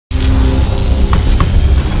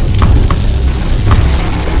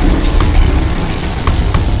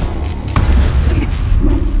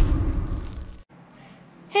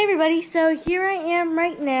everybody, so here I am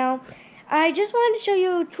right now. I just wanted to show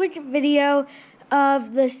you a quick video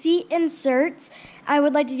of the seat inserts. I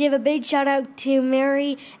would like to give a big shout out to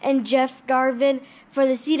Mary and Jeff Garvin for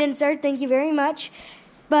the seat insert. Thank you very much.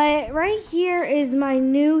 But right here is my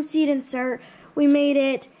new seat insert. We made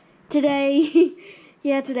it today.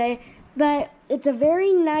 Yeah, today. But it's a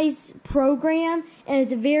very nice program and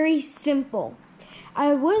it's very simple.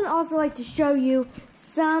 I would also like to show you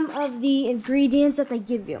some of the ingredients that they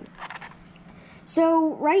give you.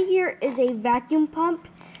 So right here is a vacuum pump,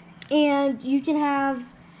 and you can have,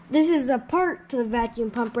 this is a part to the vacuum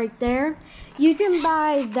pump right there. You can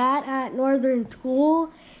buy that at Northern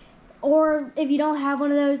Tool, or if you don't have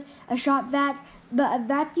one of those, a shop vac. But a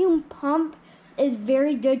vacuum pump is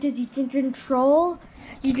very good because you can control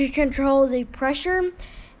the pressure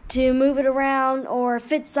to move it around or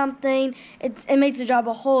fit something. It makes the job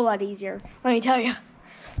a whole lot easier, let me tell you.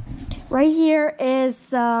 Right here is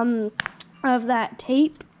some of that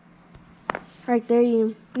tape. Right there,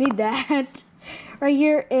 you need that. Right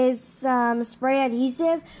here is some spray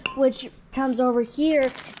adhesive, which comes over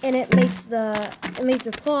here, and it makes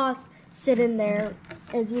the cloth sit in there,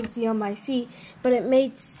 as you can see on my seat. But it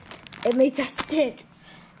makes a stick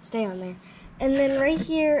stay on there. And then right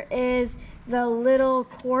here is the little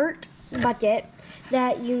quart bucket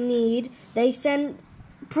that you need. They send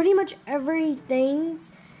pretty much everything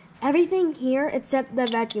here except the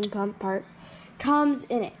vacuum pump part comes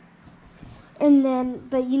in it. And then,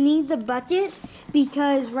 but you need the bucket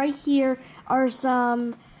because right here are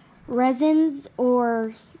some resins.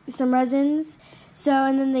 So,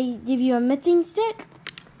 and then they give you a mixing stick,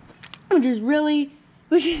 which is really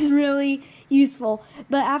useful.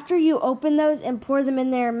 But after you open those and pour them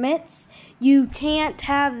in their mitts, you can't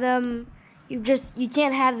have them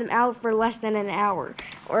out for less than an hour,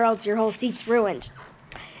 or else your whole seat's ruined.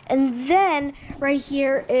 And then right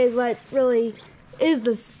here is what really is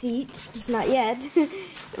the seat, just not yet.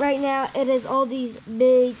 Right now it is all these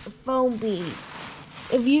big foam beads.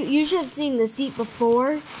 If you should have seen the seat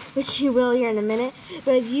before, which you will here in a minute.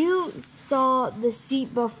 But if you saw the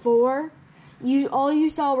seat before, all you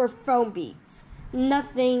saw were foam beads,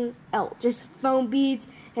 nothing else, just foam beads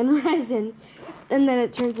and resin, and then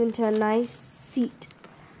it turns into a nice seat.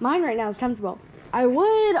 Mine right now is comfortable. I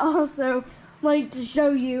would also like to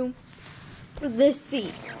show you this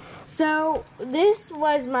seat. So this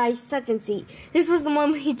was my second seat. This was the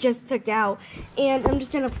one we just took out, and I'm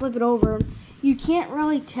just gonna flip it over. You can't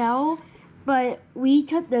really tell, but we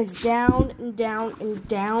cut this down and down and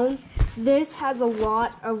down. This has a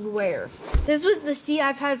lot of wear. This was the seat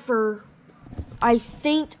I've had for, I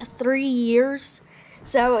think, 3 years.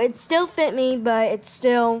 So it still fit me, but it's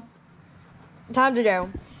still time to go.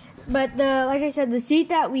 But like I said, the seat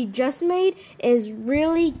that we just made is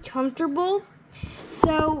really comfortable.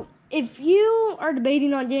 So if you are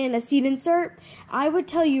debating on getting a seat insert, I would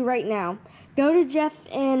tell you right now, go to Jeff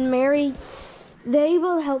and Mary. They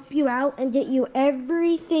will help you out and get you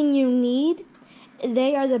everything you need.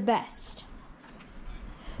 They are the best.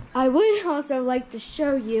 I would also like to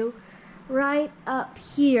show you right up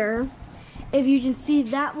here. If you can see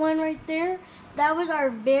that one right there, that was our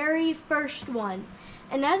very first one.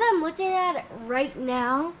 And as I'm looking at it right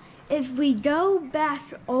now, if we go back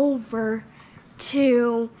over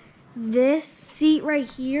to this seat right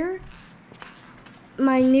here,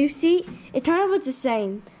 my new seat, it kind of looks the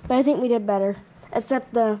same, but I think we did better,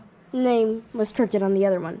 except the name was crooked on the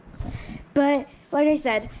other one. But like I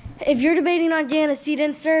said, if you're debating on getting a seat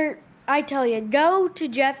insert, I tell you, go to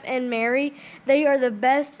Jeff and Mary. They are the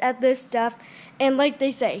best at this stuff, and like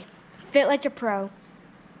they say, fit like a pro.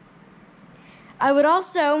 I would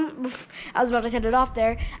also, I was about to cut it off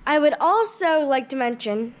there. I would also like to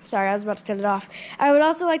mention, sorry, I was about to cut it off. I would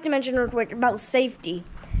also like to mention real quick about safety.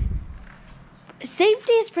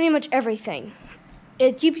 Safety is pretty much everything.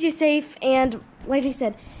 It keeps you safe, and like I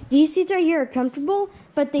said, these seats right here are comfortable,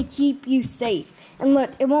 but they keep you safe. And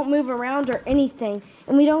look, it won't move around or anything.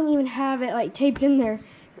 And we don't even have it like taped in there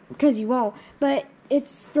because you won't. But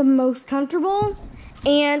it's the most comfortable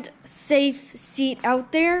and safe seat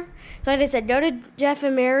out there. So like I said, go to Jeff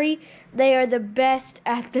and Mary. They are the best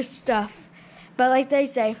at this stuff. But like they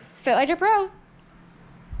say, fit like a pro.